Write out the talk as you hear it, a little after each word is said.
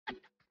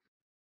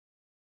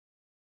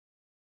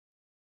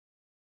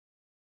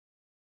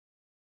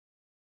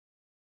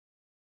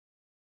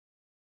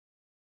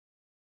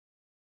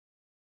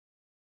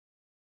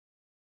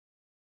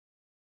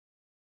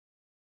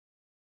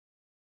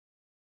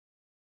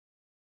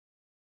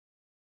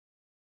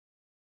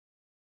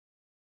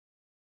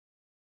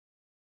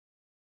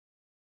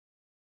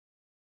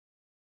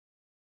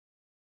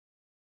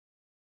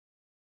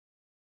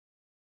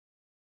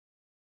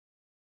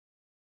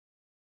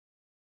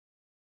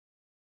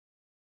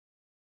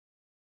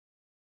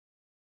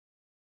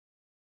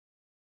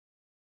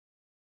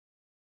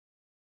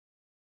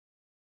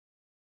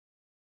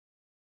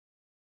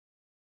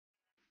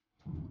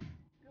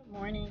Good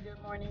morning,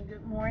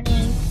 good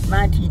morning,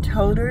 my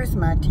teetoters,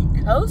 my tea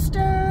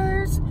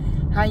coasters.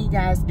 How you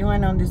guys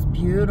doing on this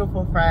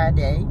beautiful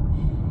Friday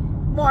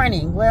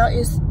morning? Well,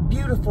 it's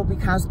beautiful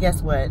because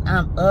guess what?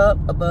 I'm up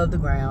above the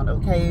ground,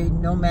 okay?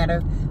 No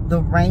matter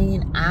the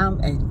rain,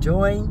 I'm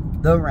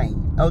enjoying the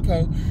rain,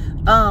 okay?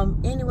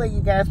 Anyway,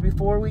 you guys,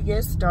 before we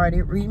get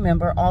started,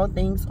 remember all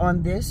things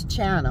on this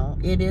channel,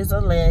 it is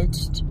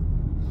alleged,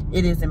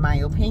 it is in my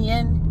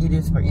opinion, it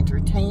is for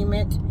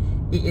entertainment.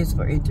 It is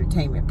for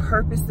entertainment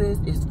purposes.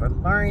 It's for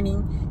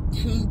learning,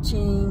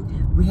 teaching.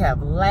 We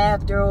have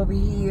laughter over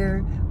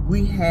here.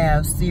 We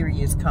have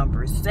serious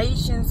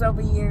conversations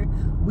over here.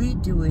 We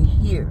do it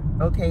here,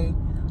 okay?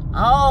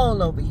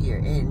 All over here.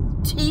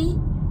 And tea,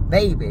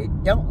 baby,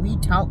 don't we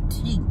talk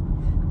tea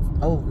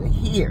over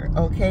here,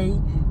 okay?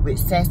 With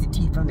Sassy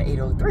Tea from the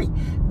 803.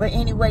 But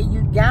anyway,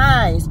 you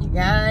guys,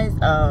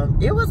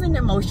 it was an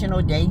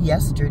emotional day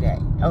yesterday,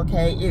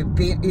 okay? It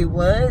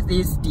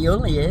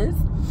still is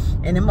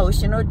an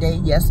emotional day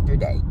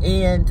yesterday.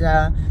 And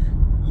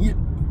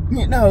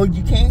you know,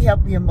 you can't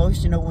help be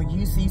emotional when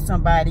you see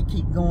somebody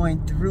keep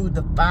going through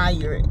the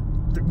fire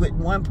with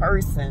one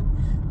person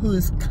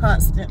who's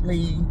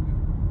constantly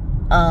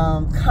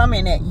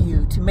coming at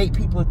you to make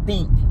people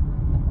think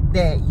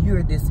that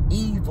you're this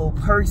evil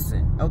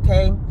person,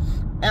 okay?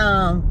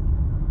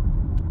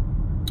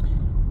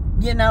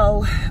 You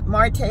know,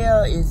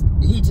 Martell he's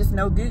just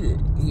no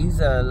good. He's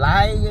a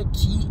liar,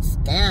 cheat,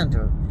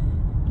 scandal,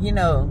 you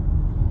know.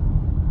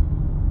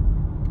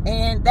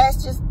 And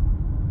that's just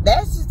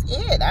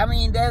it. I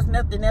mean, there's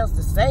nothing else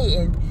to say.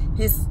 And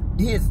his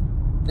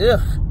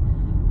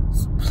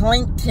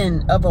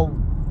plankton of a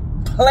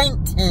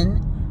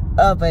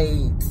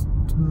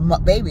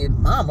baby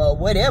mama or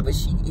whatever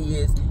she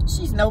is,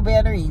 she's no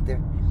better either.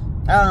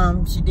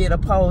 She did a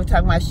poll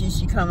talking about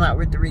she come out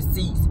with the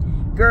receipts.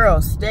 Girl,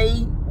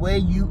 stay where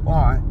you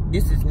are.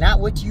 This is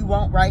not what you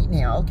want right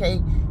now, okay?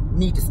 You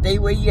need to stay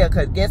where you are,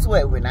 because guess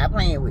what? We're not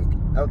playing with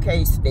you,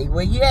 okay? Stay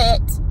where you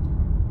at.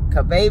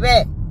 Because,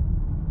 baby,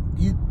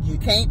 you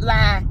can't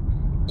lie.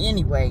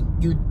 Anyway,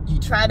 you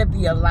try to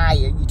be a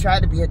liar. You try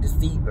to be a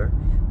deceiver.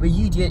 But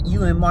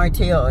you and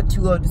Martell are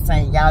two of the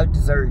same. Y'all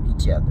deserve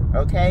each other,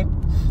 okay?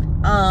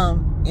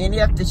 And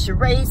if the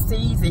charade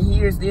sees and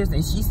hears this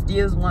and she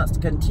still wants to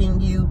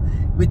continue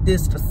with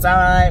this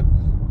facade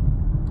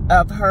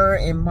of her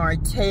and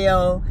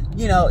Martell,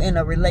 you know, in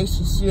a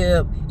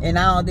relationship and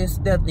all this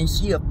stuff, then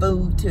she a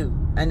fool too.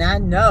 And I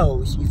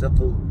know she's a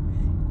fool.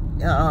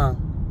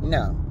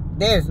 No.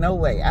 There's no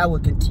way I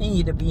would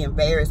continue to be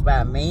embarrassed by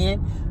a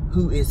man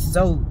who is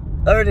so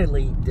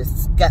utterly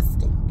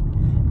disgusting.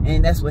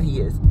 And that's what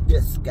he is,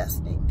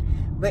 disgusting.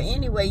 But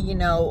anyway, you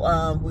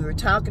know, we were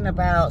talking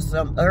about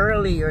some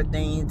earlier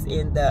things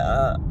in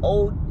the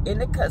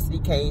custody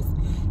case.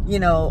 You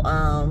know,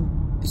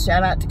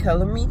 shout out to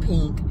Color Me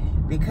Pink,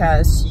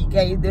 because she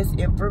gave this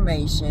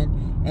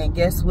information. And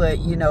guess what?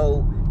 You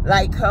know,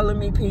 like Color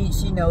Me Pink,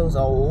 she knows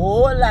a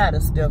whole lot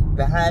of stuff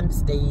behind the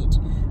stage.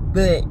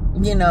 But,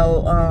 you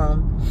know,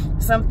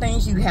 some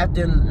things you have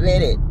to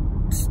let it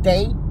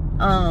stay,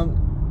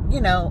 you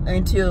know,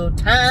 until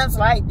times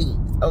like these,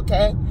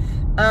 okay?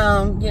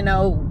 You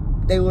know,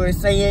 we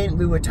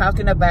were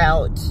talking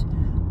about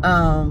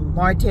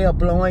Martell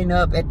blowing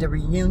up at the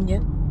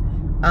reunion.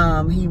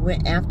 He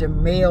went after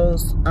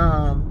Mel's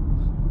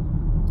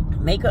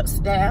makeup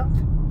staff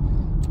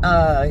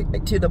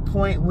to the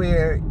point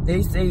where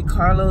they say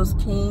Carlos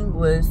King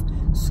was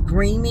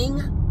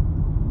screaming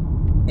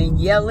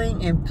and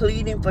yelling and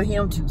pleading for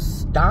him to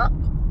stop.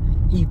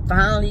 He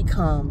finally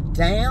calmed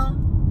down.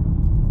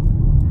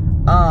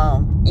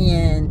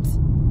 And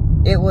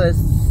it was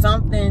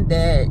something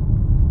that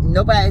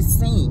nobody's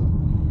seen,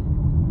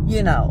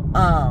 you know.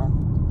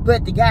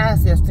 But the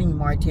guys have seen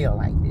Martell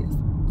like this,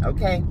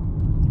 okay?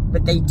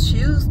 But they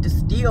choose to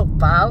still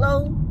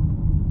follow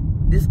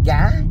this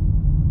guy.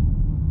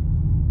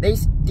 They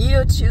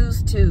still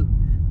choose to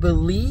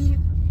believe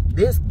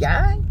this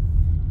guy.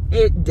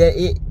 It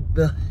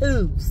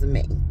behooves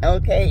me,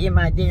 okay, in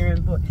my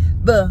daring voice,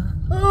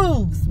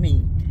 behooves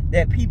me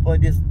that people are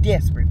just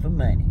desperate for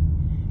money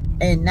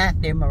and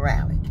not their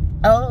morality.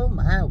 Oh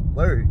my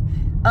word.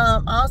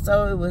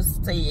 Also, it was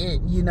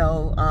said, you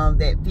know,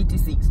 that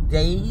 56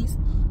 days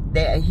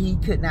that he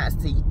could not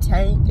see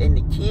Tank and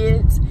the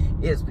kids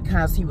is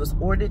because he was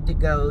ordered to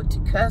go to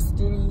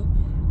custody,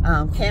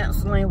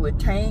 counseling with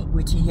Tank,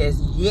 which he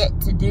has yet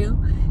to do.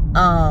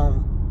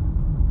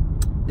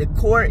 The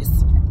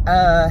courts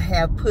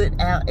have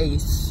put out a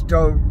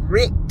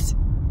strict,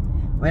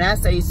 when I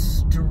say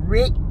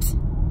strict,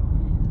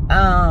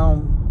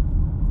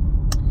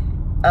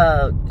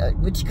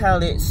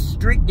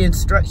 strict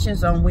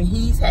instructions on when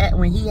he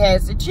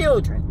has the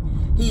children.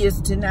 He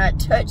is to not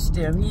touch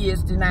them. He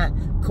is to not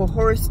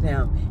coerce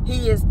them.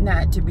 He is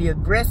not to be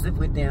aggressive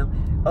with them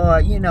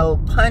or, you know,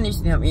 punish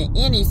them in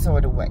any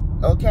sort of way,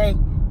 okay?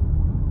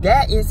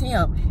 That is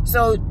him.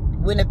 So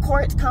when the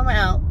courts come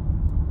out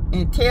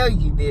and tell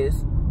you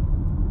this,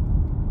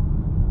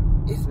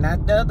 it's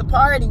not the other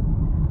party,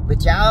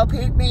 But y'all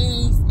pick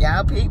me's.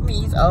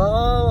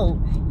 Oh,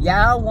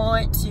 y'all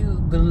want to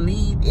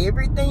believe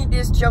everything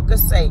this joker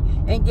say.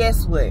 And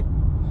guess what?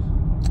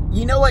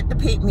 You know what the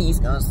pick me's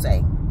gonna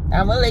say.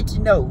 I'm gonna let you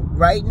know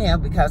right now,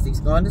 because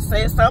he's going to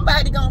say it.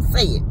 Somebody gonna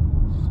say it.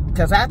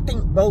 Because I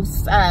think both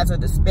sides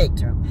of the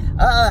spectrum.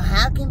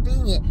 How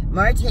convenient.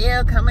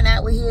 Martell coming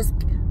out with his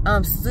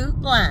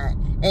suit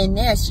line. And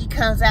now she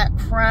comes out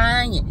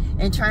crying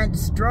and trying to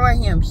destroy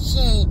him. She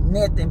ain't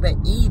nothing but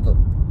evil.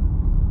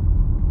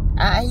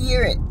 I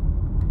hear it.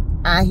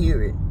 I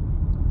hear it.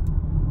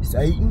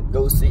 Satan,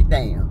 go sit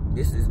down.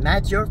 This is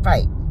not your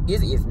fight.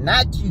 This is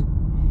not you.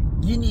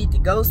 You need to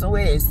go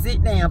somewhere and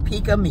sit down.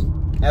 Pick a me.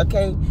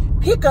 Okay?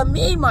 Pick a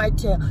me,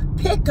 Martell.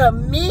 Pick a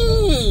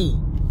me.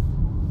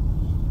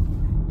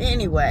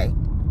 Anyway,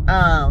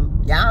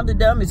 y'all the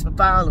dumbest for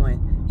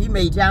following. He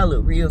made y'all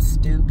look real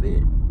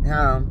stupid.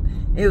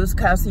 It was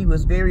because he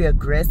was very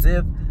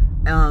aggressive,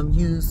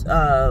 used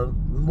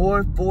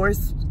more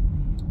force,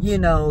 you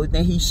know,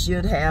 than he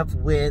should have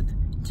with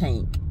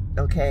Tank,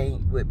 okay,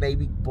 with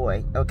baby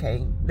boy,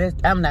 okay.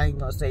 I'm not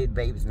even gonna say the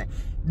baby's name.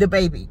 The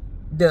baby,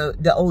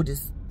 the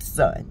oldest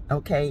son,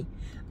 okay.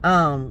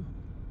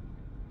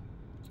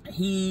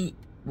 He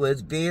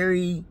was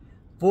very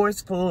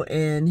forceful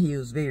and he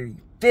was very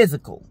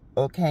physical,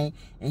 okay,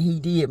 and he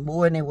did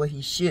more than what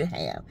he should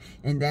have,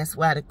 and that's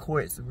why the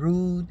courts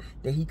ruled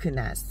that he could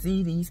not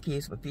see these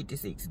kids for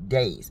 56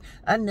 days,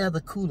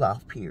 another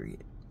cool-off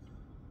period.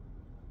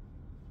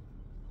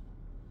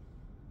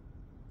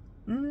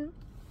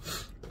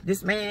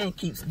 This man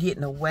keeps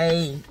getting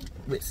away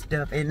with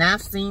stuff, and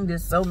I've seen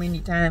this so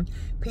many times.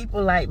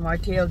 People like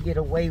Martell get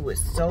away with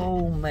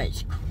so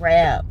much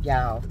crap,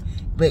 y'all,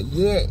 but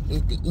yet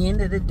at the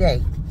end of the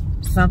day,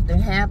 something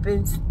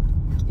happens.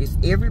 It's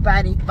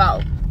everybody's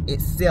fault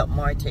except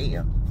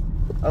Martell.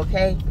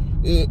 Okay?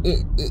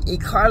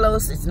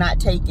 Carlos is not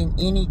taking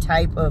any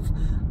type of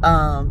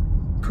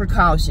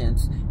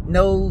precautions.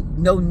 No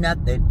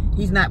nothing.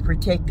 He's not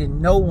protecting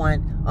no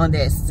one on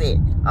that set.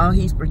 All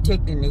he's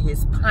protecting is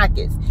his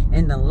pockets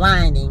and the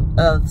lining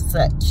of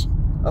such.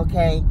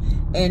 Okay?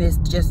 And it's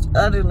just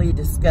utterly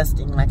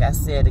disgusting. Like I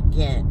said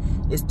again,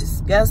 it's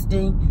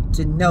disgusting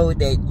to know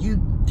that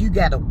you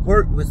got to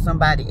work with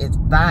somebody as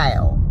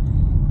vile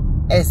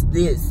as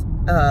this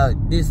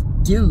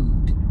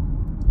dude,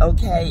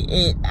 okay.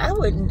 And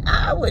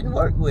I wouldn't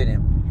work with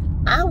him.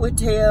 I would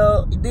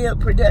tell the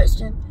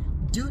production,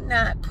 do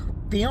not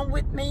film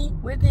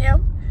with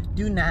him.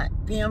 Do not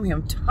film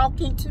him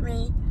talking to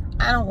me.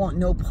 I don't want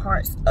no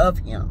parts of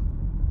him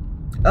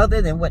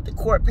other than what the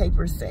court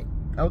papers say,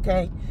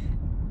 okay.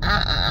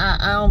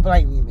 I don't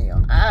blame you,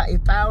 Mel.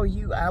 If I were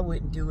you, I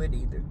wouldn't do it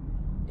either.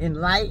 In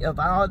light of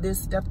all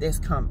this stuff that's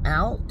come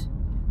out,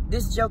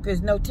 this joker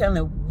is no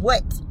telling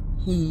what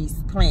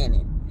he's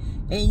planning.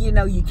 And you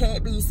know, you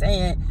can't be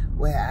saying,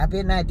 well, I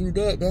better not do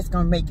that. That's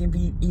going to make him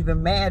be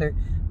even madder.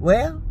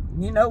 Well,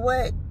 you know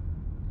what?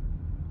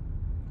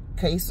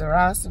 Que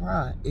sera,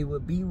 sera. It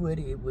will be what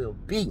it will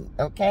be.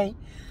 Okay?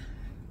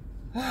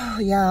 Oh,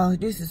 y'all,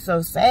 this is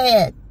so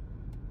sad.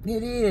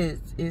 It is.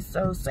 It's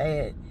so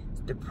sad.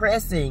 It's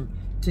depressing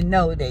to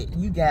know that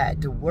you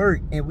got to work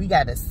and we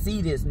got to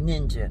see this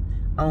ninja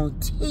on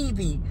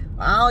TV.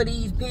 All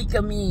these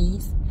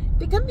pick-a-me's.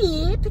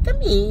 Pick-a-me,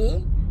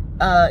 pick-a-me.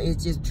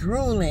 It's just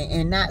drooling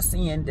and not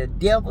seeing the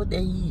devil that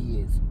he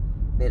is.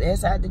 But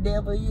that's how the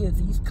devil is.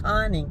 He's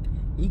cunning.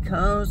 He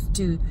comes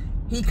to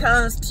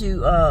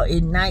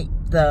ignite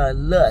the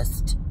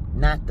lust,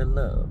 not the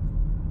love.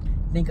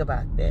 Think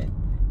about that.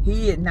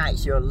 He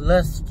ignites your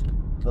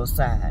lustful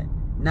side,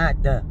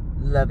 not the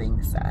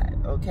loving side.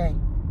 Okay?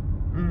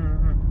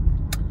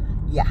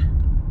 Yeah.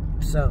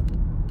 So,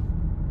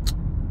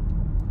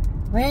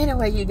 well,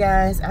 anyway, you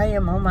guys, I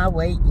am on my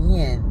way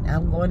in.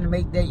 I'm going to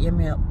make that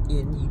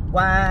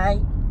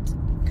MLNY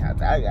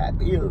because I got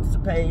bills to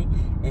pay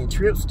and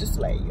trips to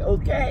slay.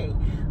 Okay?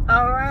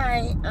 All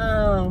right.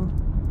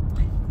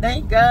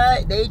 Thank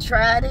God they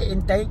tried it,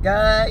 and thank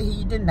God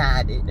he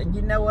denied it. And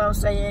you know what I'm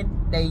saying?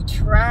 They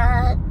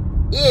tried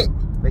it,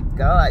 but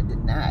God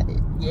denied it.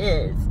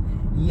 Yes.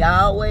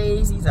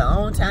 He's an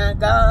on-time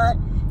God,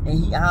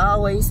 and he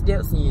always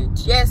steps in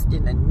just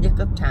in the nick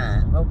of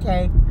time.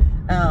 Okay?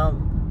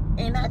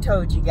 And I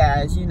told you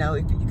guys, you know,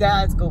 if you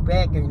guys go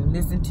back and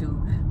listen to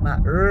my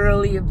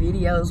earlier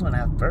videos when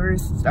I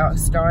first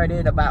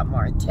started about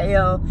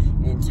Martell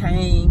and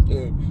Tank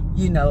and,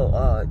 you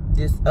know,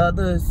 this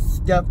other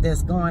stuff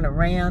that's going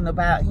around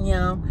about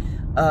him,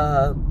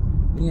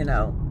 you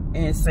know,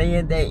 and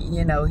saying that,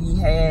 you know, he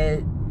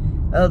had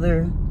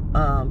other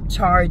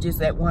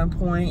charges at one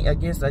point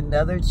against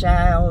another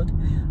child,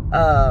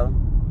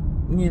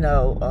 you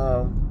know,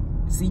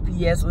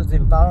 CPS was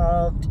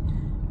involved.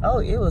 Oh,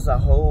 it was a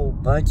whole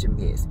bunch of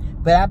mess.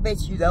 But I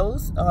bet you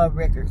those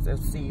records are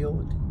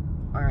sealed,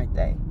 aren't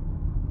they?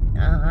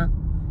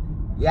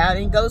 Y'all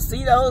didn't go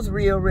see those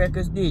real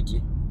records, did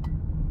you?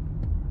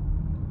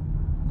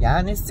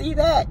 Y'all didn't see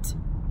that.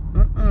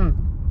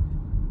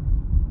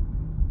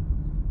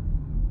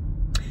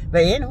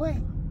 But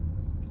anyway,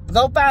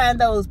 go find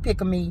those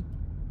pick-a-me.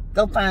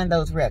 Go find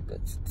those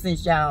records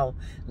since y'all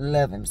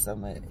love him so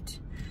much.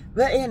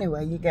 But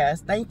anyway, you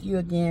guys, thank you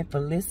again for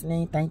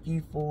listening. Thank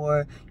you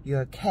for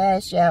your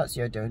cash outs,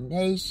 your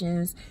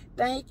donations.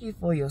 Thank you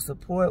for your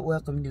support.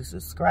 Welcome new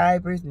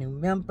subscribers, new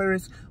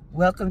members.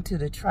 Welcome to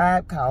the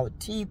tribe called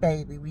T,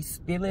 baby. We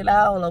spill it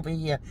all over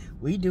here.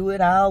 We do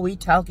it all. We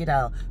talk it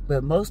all.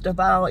 But most of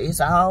all,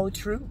 it's all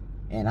true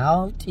and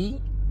all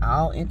tea,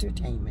 all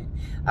entertainment.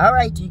 All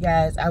right, you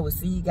guys. I will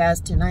see you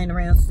guys tonight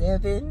around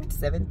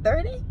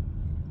 7:30,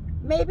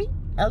 maybe.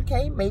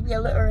 Okay, maybe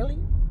a little early.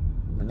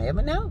 We'll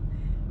never know.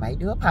 Might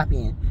do a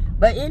pop-in.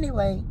 But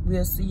anyway,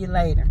 we'll see you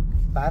later.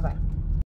 Bye-bye.